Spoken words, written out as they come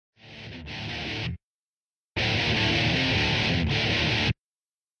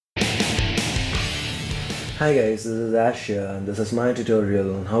Hi guys, this is Ash here and this is my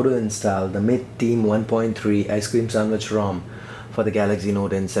tutorial on how to install the MIDTeam 1.3 ice cream sandwich ROM for the Galaxy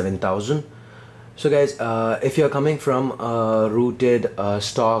Note N7000. So guys, if you're coming from a rooted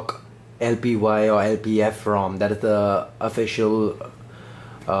stock LPY or LPF ROM, that is the official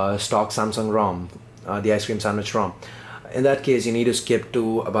stock Samsung ROM, the ice cream sandwich ROM. In that case, you need to skip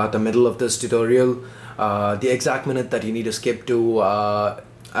to about the middle of this tutorial. The exact minute that you need to skip to,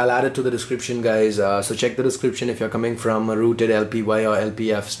 I'll add it to the description, guys, so check the description if you're coming from a rooted LPY or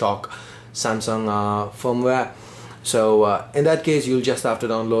LPF stock Samsung firmware. So in that case, you'll just have to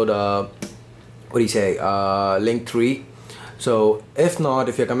download link 3. So if not,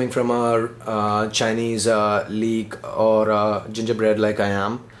 if you're coming from a Chinese leak or gingerbread like I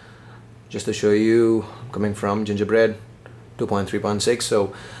am, just to show you, coming from gingerbread 2.3.6.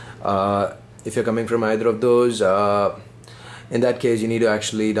 so if you're coming from either of those, in that case you need to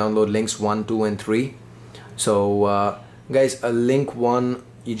actually download links 1, 2 and 3. So guys, link 1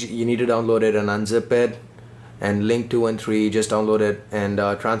 you need to download it and unzip it, and link 2 and 3 just download it and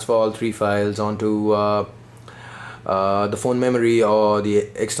transfer all 3 files onto the phone memory or the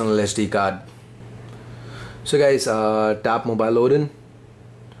external SD card. So guys, tap mobile load-in,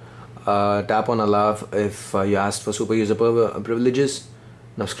 tap on allow if you asked for super user privileges.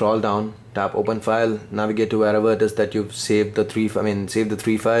 Now scroll down, tap open file, navigate to wherever it is that you've saved the save the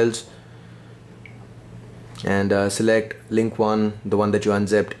 3 files, and select link 1, the one that you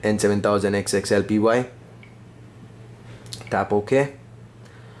unzipped, N7000XXLPY. Tap OK.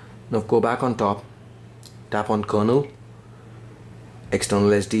 Now go back on top, tap on kernel, external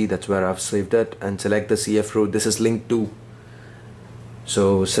SD, that's where I've saved it, and select the CF root. This is link 2.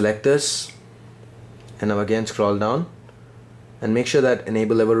 So select this, and now again scroll down and make sure that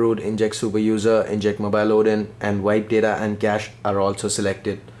enable everroot, inject super user, inject mobile load-in, and wipe data and cache are also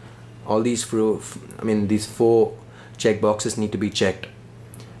selected. All these these 4 checkboxes need to be checked.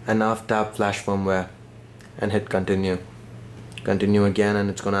 And now tap flash firmware and hit continue. Continue again, and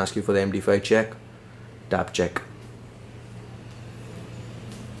it's going to ask you for the MD5 check. Tap check.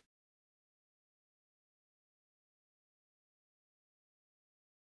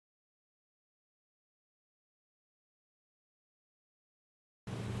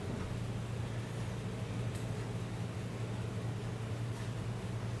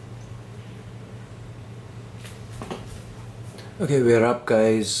 Okay, we're up,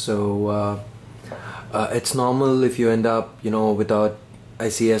 guys. So it's normal if you end up without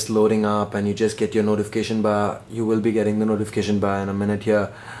ICS loading up and you just get your notification bar. You will be getting the notification bar in a minute here.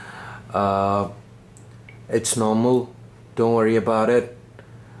 It's normal, don't worry about it.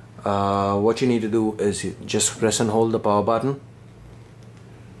 What you need to do is you just press and hold the power button,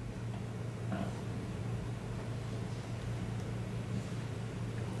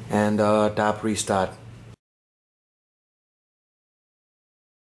 and tap restart.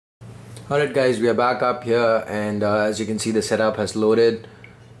 Alright guys, we are back up here, and as you can see, the setup has loaded.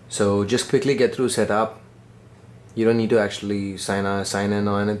 So just quickly get through setup. You don't need to actually sign in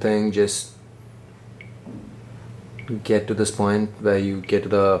or anything. Just get to this point where you get to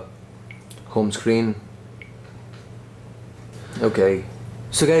the home screen. Okay,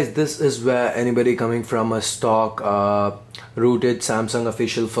 so guys, this is where anybody coming from a stock rooted Samsung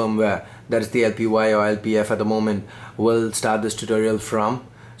official firmware, that is the LPY or LPF at the moment, will start this tutorial from.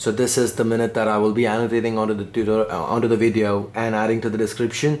 So this is the minute that I will be annotating onto the video and adding to the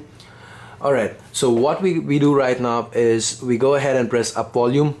description. Alright, so what we do right now is we go ahead and press up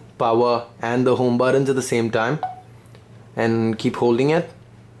volume, power and the home buttons at the same time and keep holding it.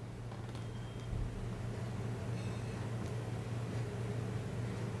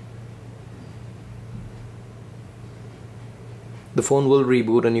 The phone will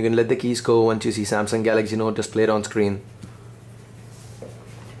reboot and you can let the keys go once you see Samsung Galaxy Note displayed on screen.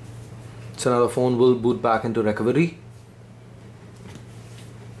 So now the phone will boot back into recovery.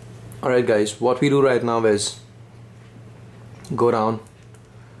 Alright guys, what we do right now is go down,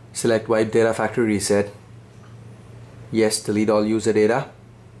 select wipe data factory reset, yes, delete all user data,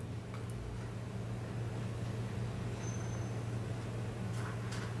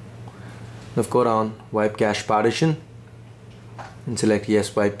 now go down, wipe cache partition, and select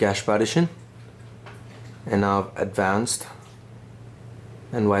yes, wipe cache partition, and now advanced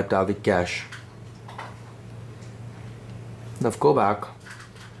and wipe Dalvik cache. Now go back,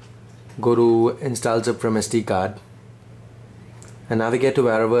 go to install zip from SD card, and navigate to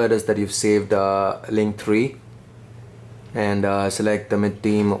wherever it is that you've saved link 3, and select the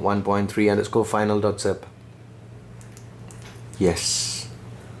MIDTeam 1.3 final.zip. Yes.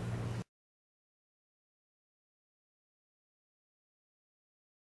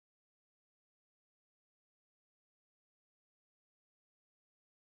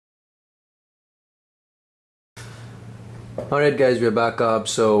 Alright guys, we're back up.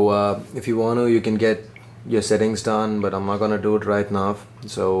 So if you want to, you can get your settings done, but I'm not gonna do it right now.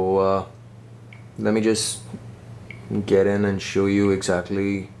 So let me just get in and show you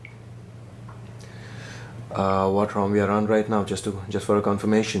exactly what ROM we are on right now, just for a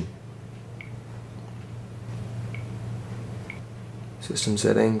confirmation. System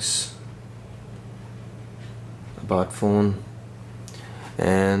settings, about phone,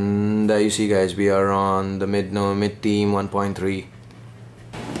 and there you see guys, we are on the MIDTeam 1.3.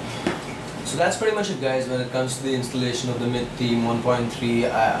 So that's pretty much it guys when it comes to the installation of the MIDTeam 1.3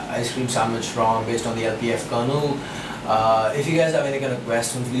 ice cream sandwich ROM based on the LPF kernel. If you guys have any kind of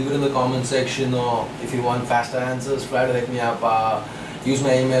questions, leave it in the comment section, or if you want faster answers, try to hit me up. Use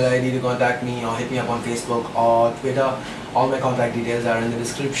my email ID to contact me, or hit me up on Facebook or Twitter. All my contact details are in the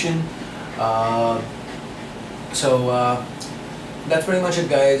description. That's pretty much it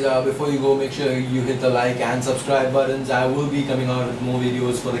guys. Before you go, make sure you hit the like and subscribe buttons. I will be coming out with more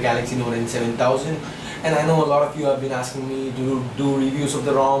videos for the Galaxy Note N7000, and I know a lot of you have been asking me to do reviews of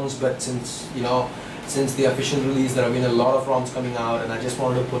the ROMs, but since the official release there have been a lot of ROMs coming out, and I just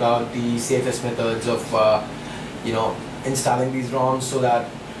wanted to put out the safest methods of installing these ROMs, so that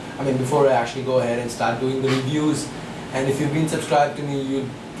before I actually go ahead and start doing the reviews. And if you've been subscribed to me, you'd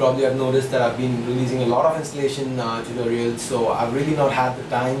probably have noticed that I've been releasing a lot of installation tutorials, so I've really not had the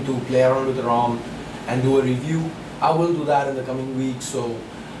time to play around with the ROM and do a review. I will do that in the coming weeks, so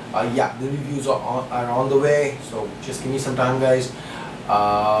yeah, the reviews are on the way, so just give me some time guys.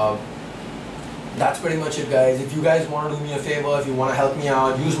 That's pretty much it guys. If you guys want to do me a favor, if you want to help me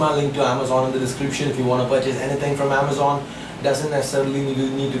out, use my link to Amazon in the description. If you want to purchase anything from Amazon, doesn't necessarily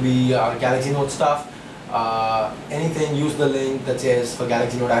need to be Galaxy Note stuff. Anything, use the link that says for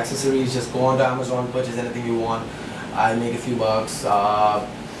Galaxy Note accessories. Just go on to Amazon, purchase anything you want. I make a few bucks.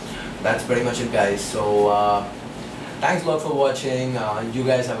 That's pretty much it guys. So thanks a lot for watching. You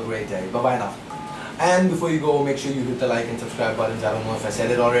guys have a great day. Bye bye now. And before you go, make sure you hit the like and subscribe buttons. I don't know if I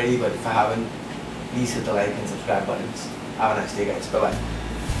said it already, but if I haven't, please hit the like and subscribe buttons. Have a nice day guys. Bye bye.